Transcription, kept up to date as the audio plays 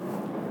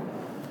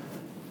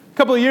A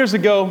couple of years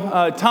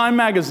ago, Time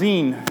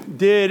Magazine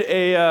did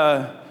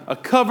a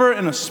cover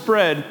and a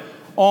spread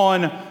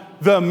on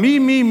the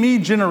me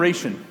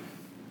generation.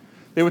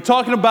 They were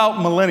talking about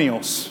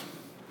millennials.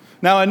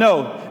 Now, I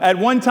know, at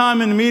one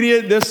time in the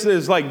media, this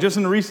is like just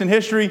in the recent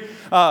history,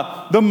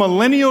 the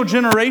millennial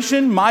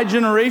generation, my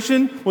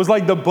generation, was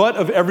like the butt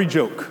of every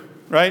joke,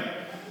 right?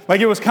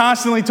 Like it was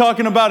constantly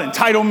talking about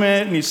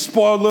entitlement and these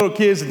spoiled little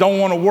kids that don't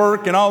want to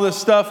work and all this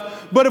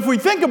stuff. But if we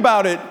think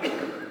about it,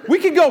 we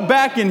could go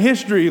back in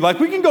history, like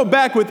we can go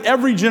back with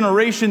every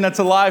generation that's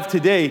alive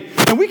today,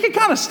 and we can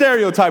kind of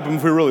stereotype them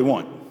if we really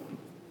want.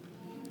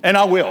 And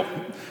I will,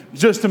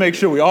 just to make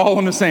sure we're all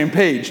on the same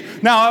page.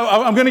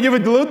 Now, I'm going to give a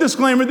little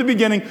disclaimer at the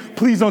beginning.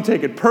 Please don't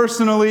take it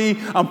personally.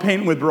 I'm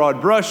painting with broad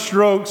brush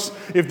strokes.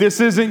 If this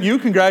isn't you,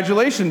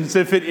 congratulations.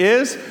 If it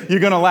is, you're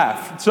going to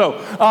laugh. So,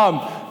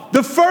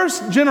 the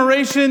first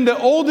generation, the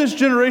oldest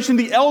generation,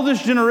 the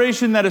eldest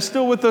generation that is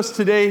still with us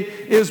today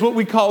is what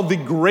we call the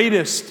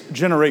greatest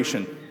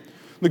generation.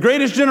 The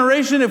greatest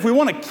generation, if we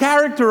want to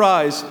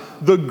characterize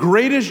the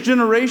greatest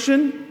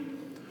generation,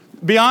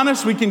 be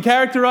honest, we can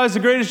characterize the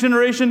greatest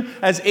generation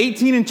as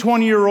 18 and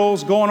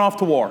 20-year-olds going off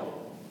to war.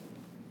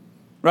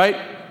 Right?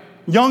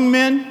 Young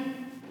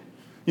men,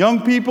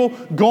 young people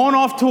going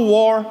off to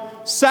war,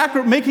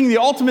 making the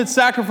ultimate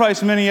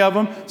sacrifice, many of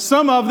them.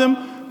 Some of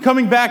them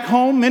coming back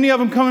home, many of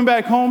them coming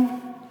back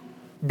home,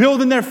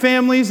 building their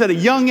families at a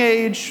young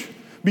age,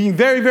 being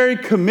very, very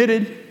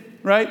committed,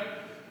 right?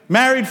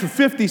 Married for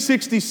 50,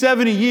 60,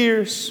 70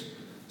 years.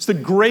 It's the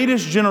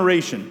greatest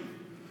generation.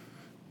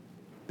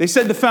 They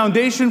set the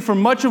foundation for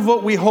much of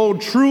what we hold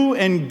true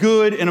and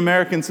good in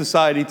American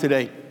society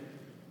today.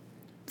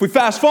 If we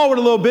fast forward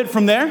a little bit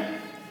from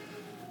there,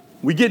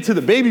 we get to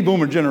the baby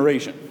boomer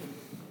generation.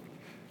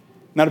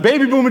 Now, the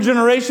baby boomer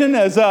generation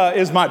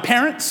is my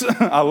parents.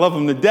 I love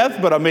them to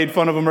death, but I made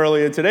fun of them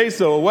earlier today,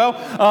 so well.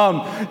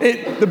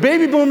 The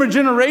baby boomer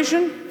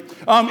generation,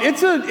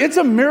 it's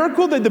a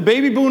miracle that the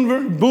baby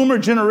boomer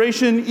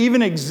generation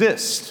even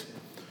exists.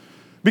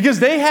 Because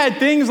they had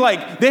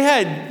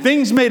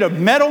things made of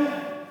metal,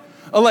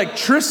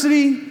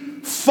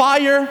 electricity,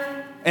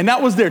 fire, and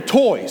that was their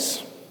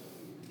toys.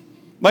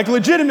 Like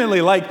legitimately,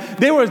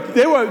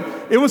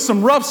 it was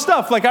some rough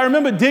stuff. Like I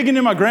remember digging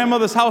in my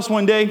grandmother's house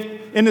one day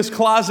in this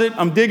closet.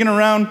 I'm digging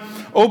around,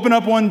 open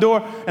up one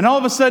door, and all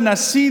of a sudden I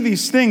see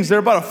these things. They're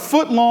about a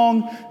foot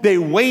long,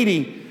 they're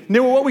weighty, and they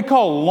were what we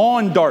call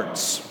lawn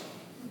darts.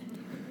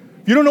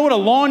 If you don't know what a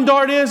lawn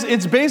dart is,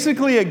 it's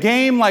basically a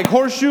game like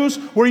horseshoes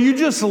where you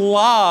just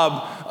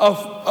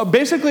lob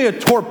basically a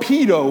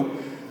torpedo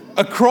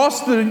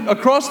across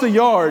the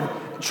yard,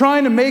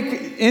 trying to make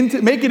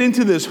it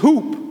into this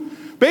hoop.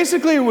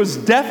 Basically, it was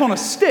death on a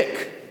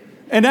stick,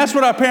 and that's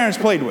what our parents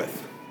played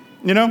with,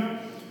 you know?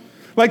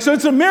 So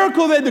it's a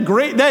miracle that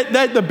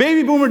the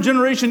baby boomer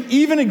generation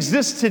even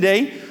exists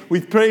today.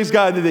 We praise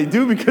God that they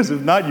do, because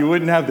if not, you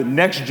wouldn't have the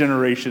next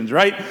generations,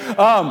 right?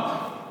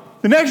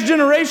 The next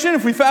generation,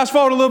 if we fast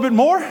forward a little bit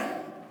more,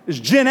 is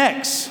Gen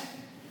X.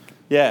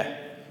 Yeah.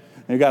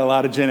 We got a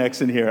lot of Gen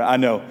X in here, I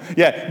know.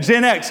 Yeah,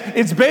 Gen X.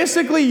 It's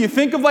basically, you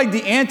think of like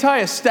the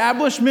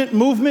anti-establishment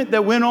movement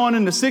that went on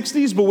in the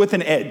 60s, but with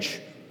an edge,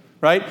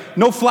 right?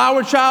 No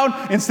Flower Child.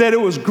 Instead, it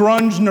was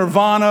grunge,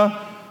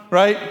 Nirvana,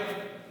 right?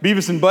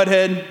 Beavis and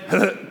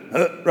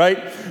Butthead,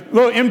 right?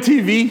 Little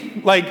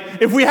MTV.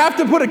 Like, if we have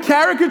to put a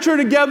caricature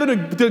together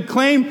to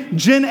claim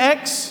Gen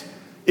X,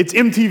 it's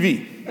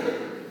MTV.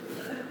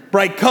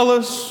 Bright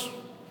colors.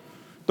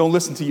 Don't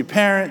listen to your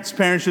parents.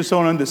 Parents just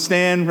don't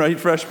understand, right?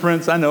 Fresh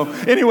Prince, I know.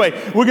 Anyway,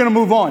 we're going to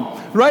move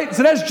on, right?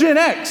 So that's Gen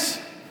X.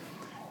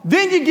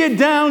 Then you get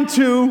down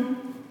to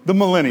the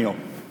millennial.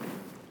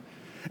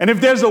 And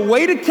if there's a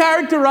way to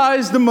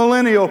characterize the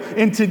millennial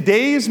in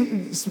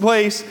today's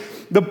place,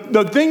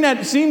 the thing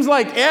that seems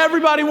like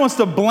everybody wants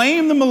to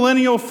blame the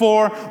millennial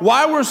for,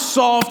 why we're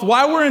soft,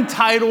 why we're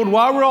entitled,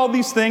 why we're all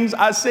these things.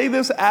 I say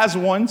this as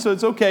one, so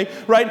it's okay,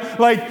 right?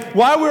 Like,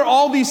 why we're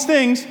all these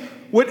things.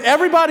 What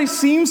everybody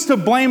seems to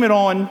blame it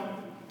on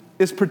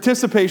is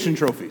participation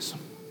trophies.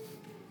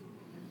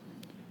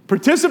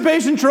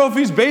 Participation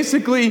trophies,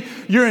 basically,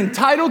 you're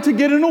entitled to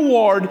get an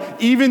award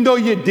even though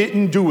you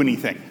didn't do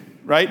anything,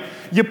 right?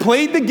 You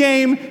played the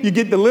game, you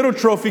get the little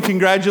trophy,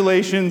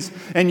 congratulations,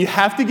 and you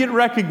have to get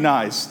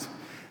recognized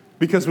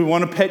because we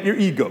want to pet your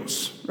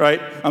egos,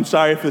 right? I'm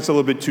sorry if it's a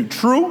little bit too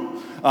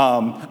true.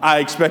 I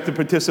expect a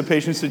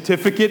participation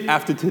certificate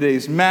after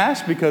today's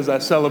Mass because I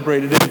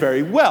celebrated it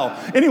very well.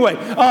 Anyway,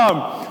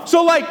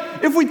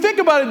 if we think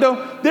about it,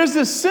 though, there's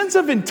this sense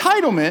of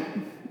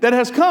entitlement that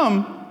has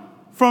come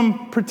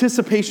from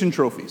participation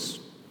trophies.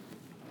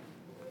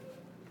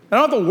 I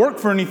don't have to work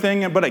for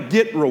anything, but I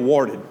get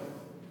rewarded.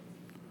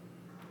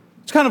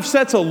 It kind of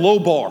sets a low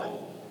bar.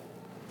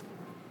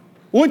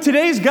 Well, in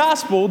today's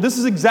gospel, this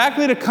is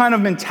exactly the kind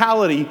of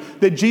mentality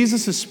that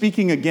Jesus is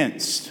speaking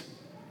against.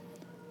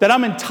 That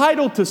I'm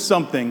entitled to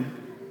something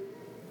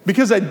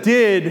because I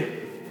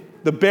did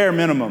the bare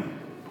minimum,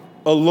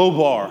 a low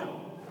bar,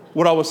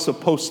 what I was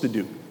supposed to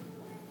do.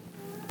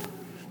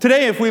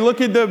 Today, if we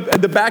look at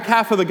the back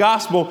half of the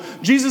gospel,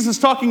 Jesus is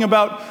talking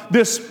about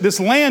this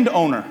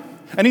landowner.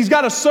 And he's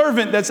got a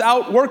servant that's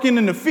out working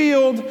in the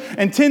field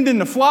and tending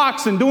the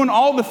flocks and doing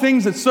all the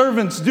things that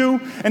servants do.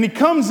 And he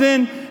comes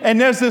in,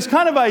 and there's this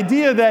kind of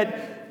idea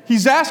that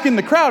he's asking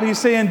the crowd, he's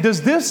saying,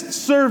 does this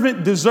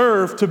servant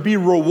deserve to be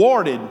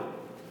rewarded?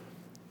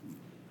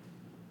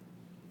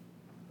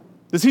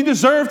 Does he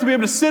deserve to be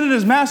able to sit at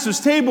his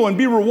master's table and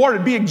be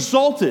rewarded, be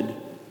exalted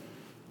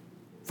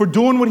for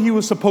doing what he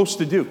was supposed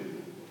to do?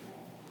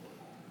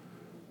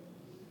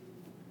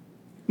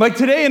 Like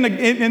today,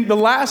 in the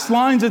last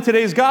lines of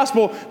today's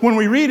gospel, when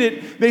we read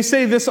it, they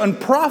say this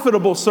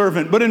unprofitable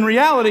servant. But in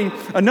reality,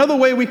 another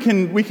way we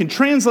can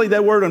translate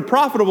that word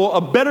unprofitable, a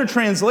better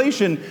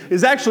translation,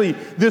 is actually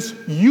this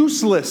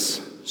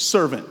useless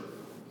servant.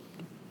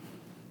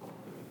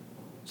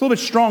 It's a little bit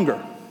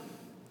stronger.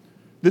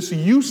 This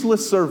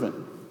useless servant.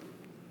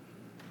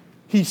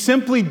 He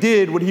simply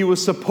did what he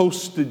was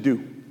supposed to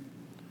do.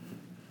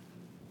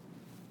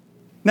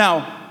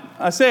 Now,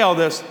 I say all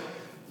this.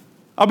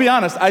 I'll be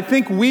honest, I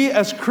think we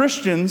as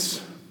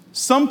Christians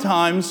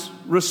sometimes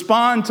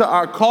respond to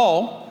our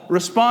call,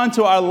 respond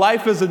to our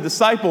life as a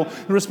disciple,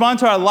 respond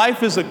to our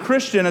life as a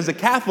Christian, as a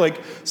Catholic.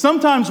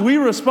 Sometimes we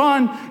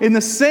respond in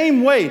the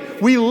same way.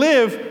 We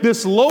live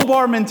this low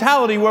bar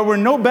mentality where we're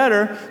no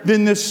better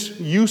than this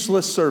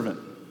useless servant.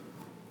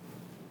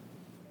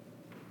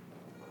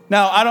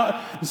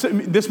 Now,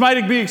 this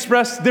might be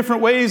expressed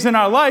different ways in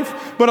our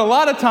life, but a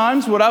lot of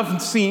times what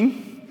I've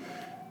seen,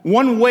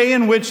 one way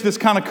in which this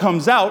kind of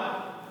comes out,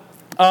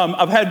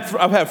 I've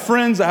had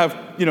friends, I have,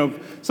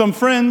 some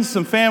friends,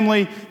 some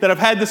family that I've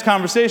had this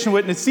conversation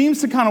with, and it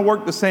seems to kind of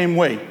work the same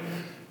way.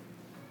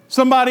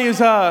 Somebody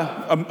is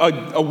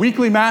a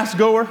weekly mass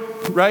goer,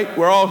 right?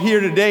 We're all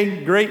here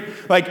today,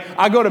 great. Like,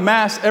 I go to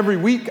mass every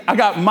week. I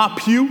got my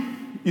pew.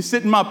 You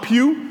sit in my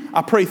pew.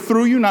 I pray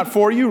through you, not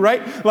for you,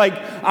 right?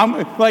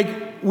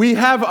 We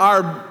have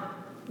I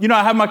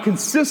have my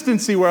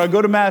consistency where I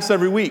go to mass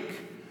every week.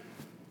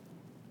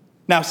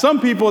 Now, some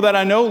people that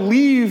I know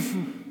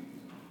leave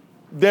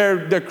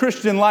their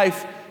Christian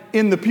life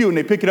in the pew and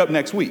they pick it up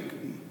next week.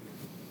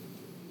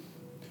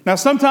 Now,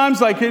 sometimes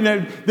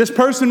this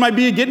person might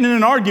be getting in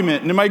an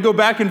argument and it might go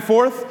back and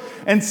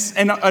forth, and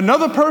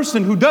another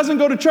person who doesn't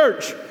go to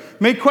church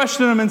may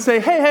question them and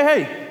say,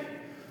 hey,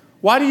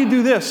 why do you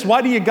do this?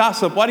 Why do you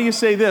gossip? Why do you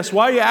say this?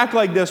 Why do you act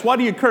like this? Why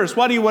do you curse?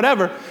 Why do you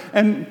whatever?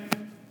 And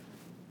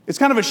it's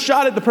kind of a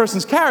shot at the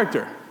person's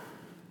character.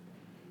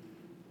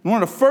 And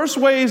one of the first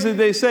ways that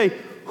they say,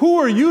 who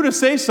are you to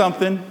say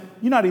something?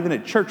 You're not even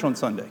at church on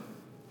Sunday.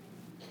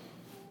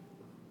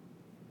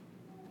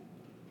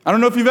 I don't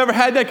know if you've ever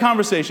had that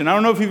conversation. I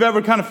don't know if you've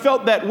ever kind of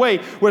felt that way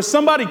where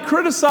somebody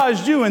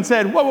criticized you and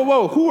said,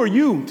 whoa, who are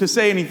you to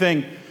say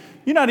anything?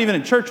 You're not even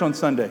at church on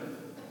Sunday.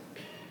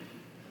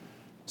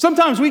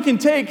 Sometimes we can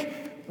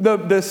take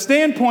the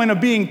standpoint of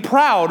being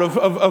proud,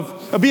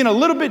 of being a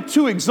little bit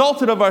too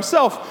exalted of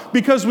ourselves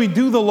because we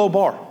do the low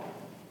bar.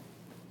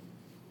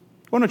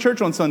 Going to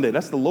church on Sunday,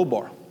 that's the low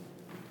bar.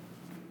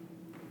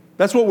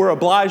 That's what we're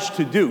obliged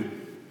to do.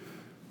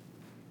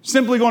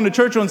 Simply going to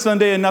church on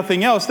Sunday and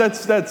nothing else,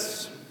 that's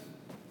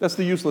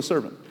the useless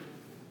servant.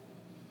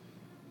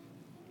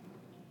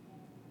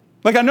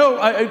 Like, I know,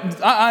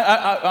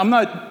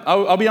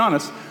 I'll be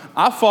honest,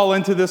 I fall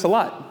into this a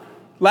lot.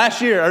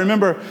 Last year, I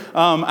remember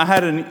I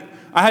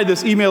had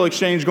this email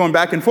exchange going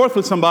back and forth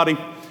with somebody,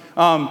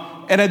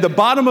 and at the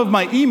bottom of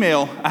my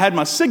email, I had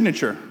my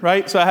signature,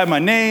 right? So I had my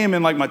name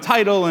and my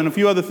title and a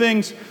few other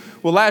things.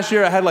 Well, last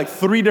year I had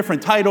 3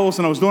 different titles,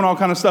 and I was doing all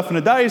kind of stuff in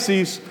the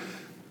diocese.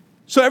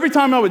 So every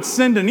time I would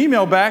send an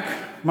email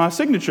back, my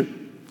signature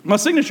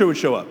would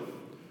show up.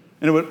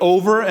 And it would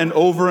over and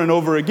over and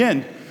over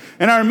again.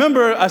 And I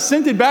remember I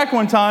sent it back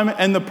one time,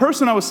 and the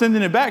person I was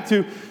sending it back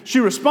to, she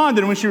responded.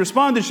 And when she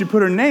responded, she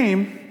put her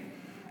name,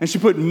 and she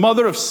put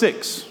mother of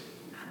 6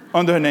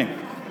 under her name.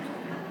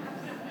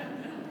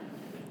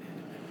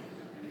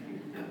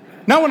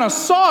 Now, when I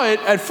saw it,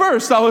 at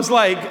first,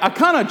 I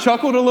kind of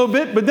chuckled a little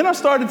bit, but then I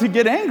started to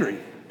get angry.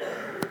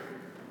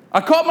 I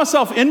caught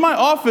myself in my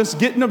office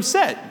getting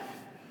upset.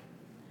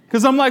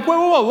 Because I'm like,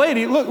 whoa,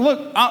 lady,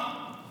 look,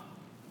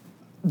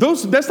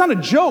 that's not a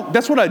joke.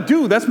 That's what I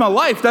do. That's my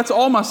life. That's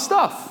all my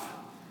stuff.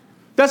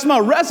 That's my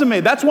resume.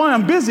 That's why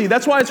I'm busy.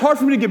 That's why it's hard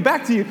for me to get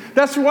back to you.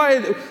 That's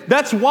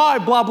why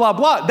blah, blah,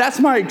 blah. That's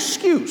my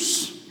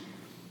excuse.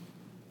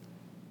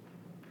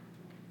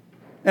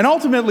 And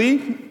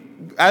ultimately,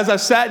 as I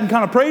sat and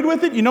kind of prayed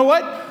with it, you know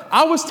what?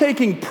 I was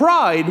taking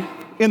pride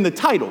in the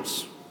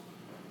titles.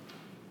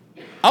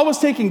 I was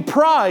taking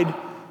pride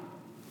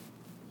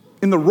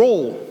in the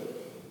role.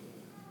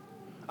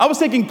 I was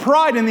taking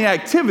pride in the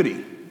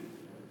activity.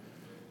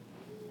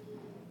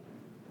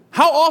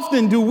 How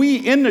often do we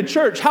in the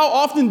church, how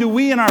often do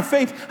we in our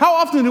faith, how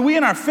often do we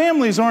in our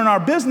families or in our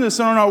business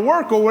or in our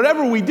work or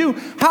whatever we do,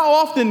 how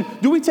often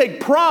do we take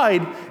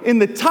pride in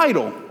the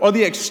title or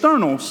the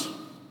externals,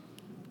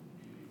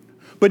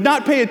 but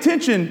not pay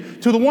attention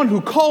to the one who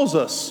calls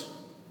us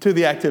to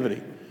the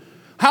activity?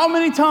 How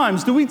many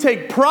times do we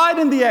take pride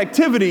in the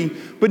activity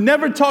but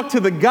never talk to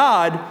the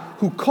God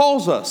who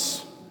calls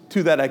us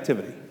to that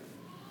activity?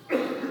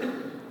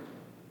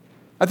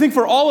 I think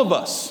for all of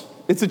us,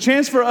 it's a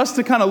chance for us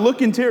to kind of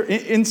look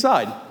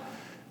inside.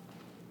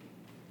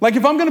 Like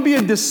if I'm going to be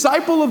a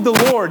disciple of the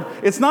Lord,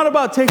 it's not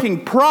about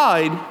taking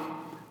pride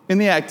in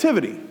the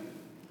activity,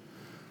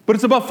 but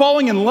it's about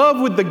falling in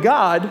love with the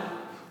God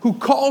who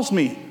calls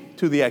me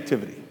to the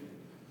activity.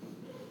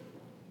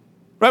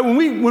 Right?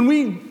 When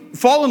we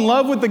fall in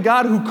love with the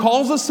God who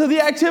calls us to the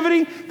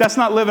activity, that's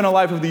not living a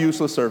life of the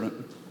useless servant.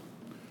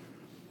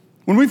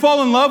 When we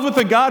fall in love with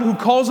the God who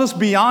calls us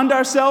beyond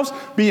ourselves,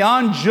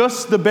 beyond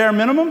just the bare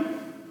minimum,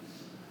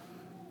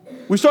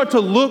 we start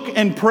to look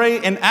and pray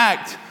and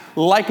act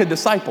like a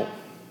disciple.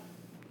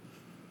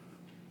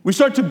 We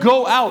start to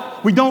go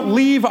out. We don't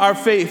leave our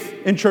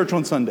faith in church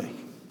on Sunday.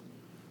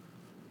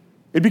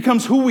 It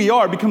becomes who we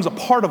are. It becomes a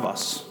part of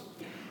us.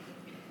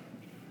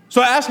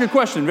 So I ask a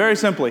question very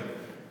simply,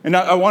 and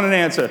I want an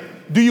answer.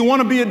 Do you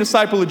want to be a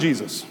disciple of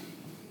Jesus?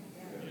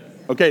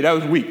 Okay, that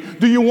was weak.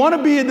 Do you want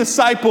to be a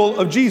disciple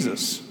of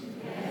Jesus?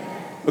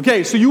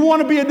 Okay, so you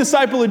want to be a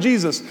disciple of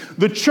Jesus.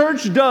 The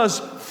church does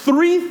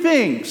three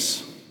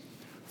things.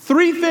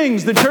 Three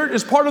things. The church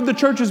is part of the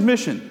church's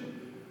mission.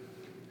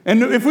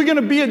 And if we're going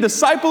to be a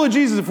disciple of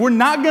Jesus, if we're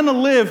not going to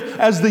live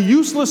as the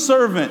useless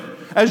servant,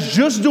 as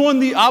just doing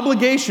the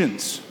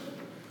obligations,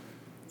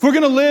 if we're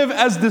going to live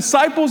as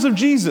disciples of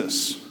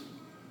Jesus,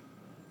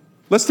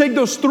 let's take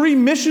those three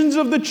missions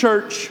of the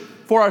church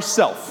for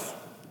ourselves.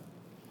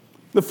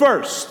 The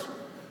first,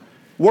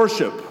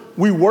 worship.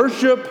 We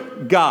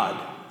worship God.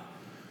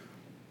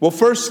 Well,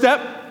 first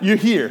step, you're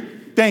here.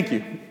 Thank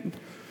you.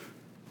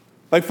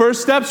 Like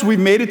first steps, we've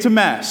made it to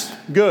Mass.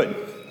 Good.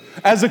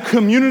 As a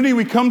community,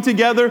 we come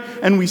together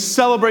and we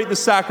celebrate the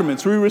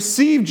sacraments. We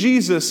receive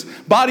Jesus,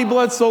 body,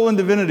 blood, soul, and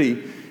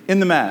divinity in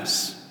the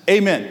Mass.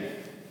 Amen.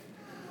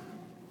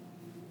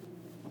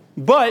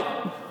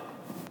 But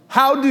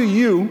how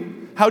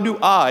do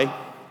I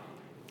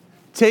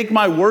take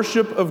my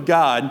worship of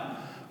God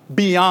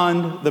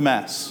beyond the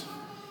Mass?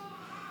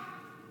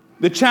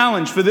 The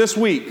challenge for this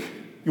week,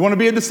 you want to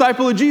be a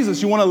disciple of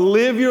Jesus. You want to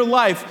live your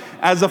life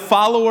as a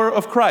follower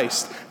of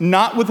Christ,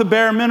 not with a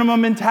bare minimum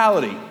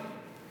mentality.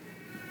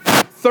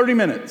 30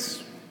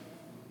 minutes.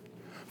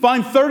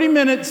 Find 30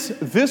 minutes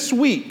this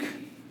week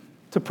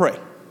to pray.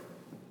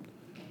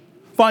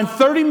 Find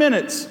 30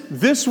 minutes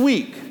this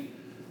week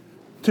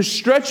to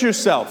stretch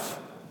yourself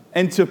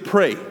and to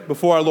pray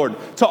before our Lord,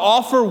 to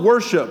offer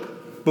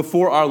worship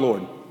before our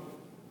Lord.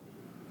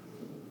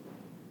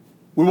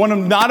 We want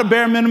not a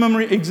bare minimum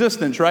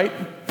existence, right?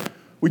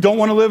 We don't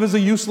want to live as a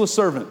useless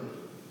servant.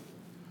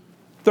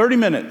 30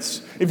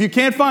 minutes. If you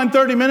can't find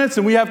 30 minutes,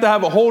 then we have to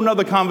have a whole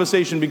nother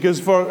conversation,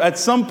 because at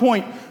some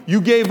point you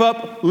gave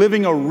up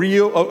living a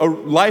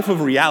life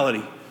of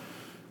reality,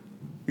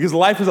 because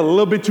life is a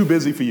little bit too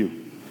busy for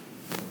you.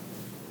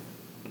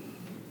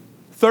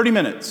 30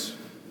 minutes.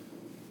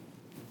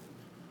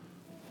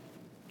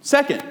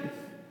 Second,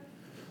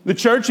 the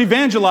church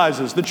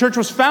evangelizes. The church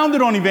was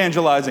founded on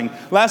evangelizing.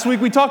 Last week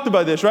we talked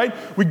about this, right?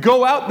 We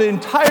go out, the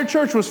entire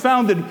church was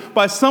founded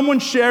by someone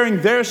sharing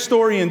their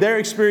story and their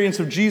experience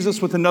of Jesus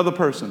with another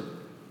person.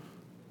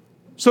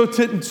 So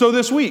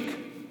this week,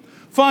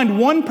 find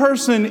one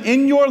person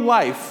in your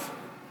life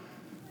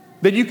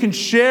that you can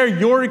share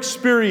your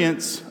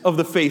experience of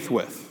the faith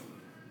with.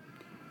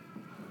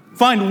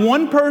 Find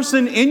one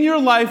person in your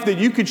life that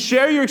you could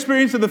share your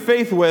experience of the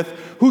faith with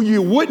who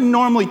you wouldn't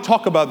normally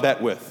talk about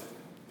that with.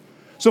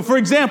 So, for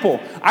example,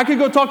 I could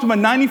go talk to my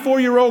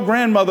 94-year-old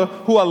grandmother,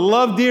 who I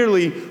love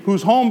dearly,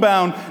 who's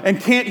homebound and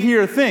can't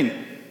hear a thing.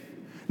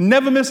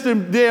 Never missed a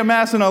day of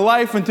Mass in her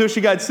life until she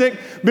got sick.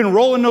 Been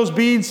rolling those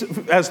beads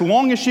as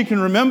long as she can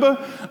remember.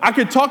 I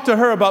could talk to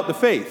her about the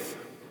faith.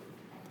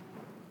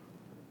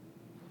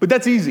 But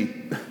that's easy.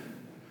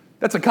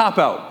 That's a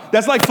cop-out.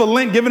 That's like for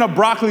Lent giving up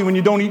broccoli when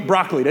you don't eat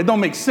broccoli. That don't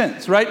make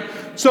sense, right?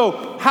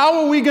 So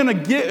how are you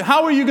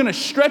going to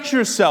stretch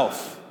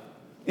yourself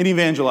in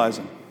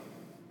evangelizing?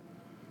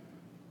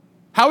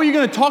 How are you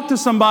going to talk to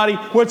somebody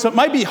who it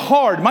might be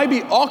hard, might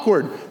be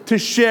awkward to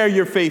share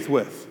your faith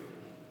with?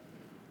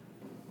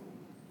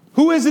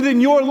 Who is it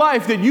in your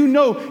life that you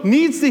know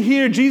needs to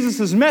hear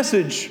Jesus'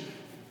 message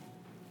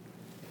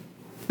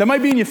that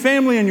might be in your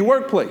family and your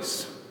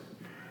workplace,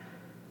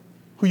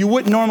 who you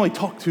wouldn't normally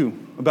talk to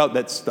about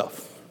that stuff?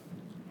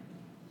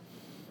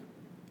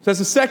 So that's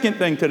the second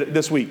thing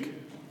this week.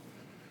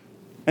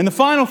 And the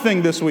final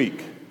thing this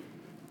week,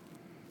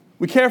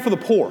 we care for the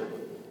poor.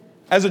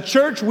 As a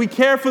church, we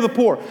care for the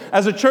poor.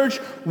 As a church,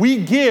 we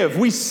give.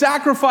 We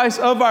sacrifice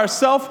of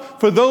ourselves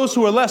for those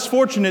who are less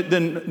fortunate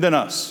than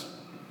us.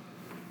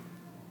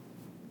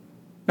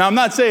 Now, I'm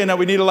not saying that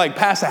we need to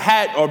pass a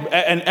hat or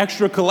an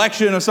extra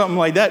collection or something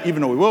like that,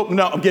 even though we will.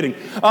 No, I'm kidding.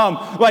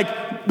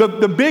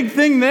 The big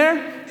thing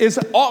there is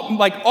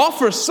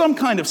offer some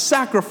kind of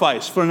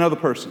sacrifice for another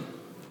person.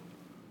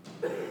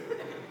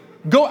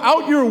 Go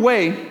out your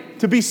way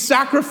to be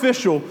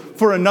sacrificial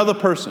for another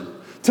person.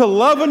 To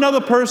love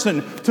another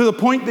person to the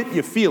point that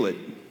you feel it.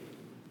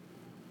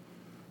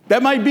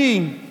 That might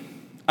be,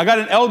 I got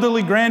an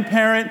elderly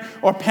grandparent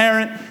or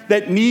parent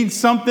that needs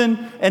something,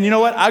 and you know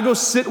what? I go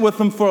sit with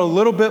them for a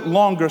little bit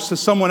longer so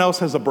someone else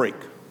has a break.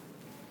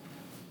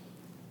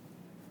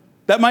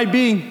 That might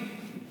be,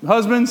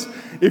 husbands,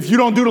 if you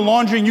don't do the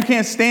laundry and you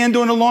can't stand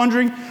doing the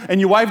laundry, and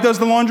your wife does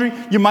the laundry,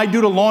 you might do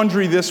the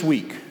laundry this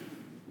week.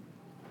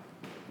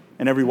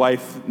 And every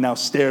wife now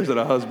stares at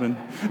her husband.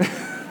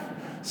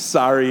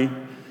 Sorry,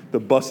 the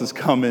bus is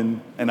coming,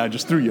 and I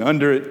just threw you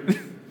under it.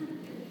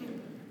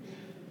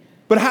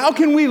 But how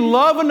can we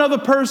love another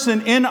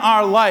person in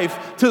our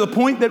life to the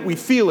point that we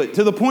feel it,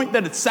 to the point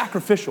that it's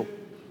sacrificial?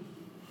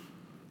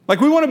 Like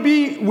we want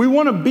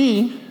to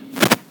be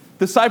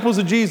disciples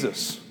of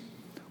Jesus.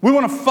 We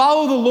want to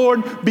follow the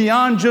Lord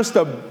beyond just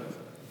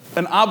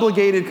an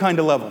obligated kind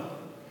of level,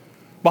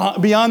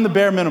 beyond the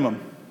bare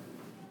minimum.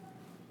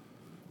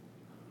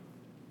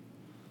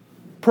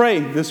 Pray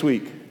this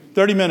week,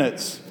 30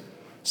 minutes.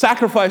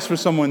 Sacrifice for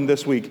someone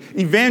this week.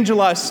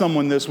 Evangelize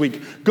someone this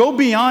week. Go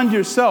beyond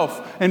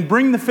yourself and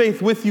bring the faith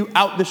with you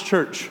out this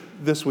church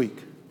this week.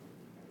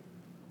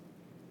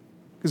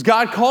 Because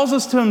God calls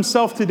us to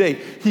himself today.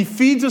 He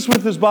feeds us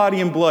with his body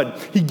and blood.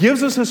 He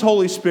gives us his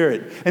Holy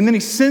Spirit. And then he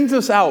sends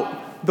us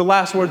out the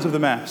last words of the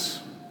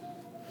Mass.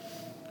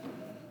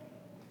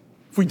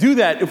 If we do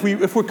that,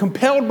 if we're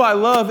compelled by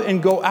love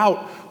and go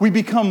out, we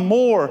become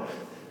more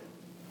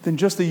than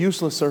just a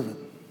useless servant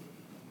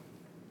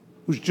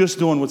who's just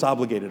doing what's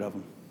obligated of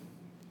him.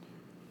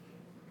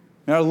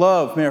 May our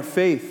love, may our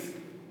faith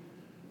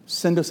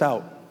send us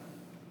out.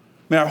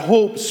 May our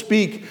hope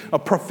speak a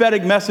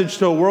prophetic message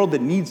to a world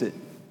that needs it.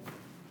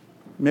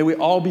 May we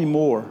all be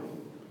more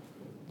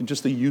than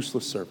just a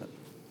useless servant.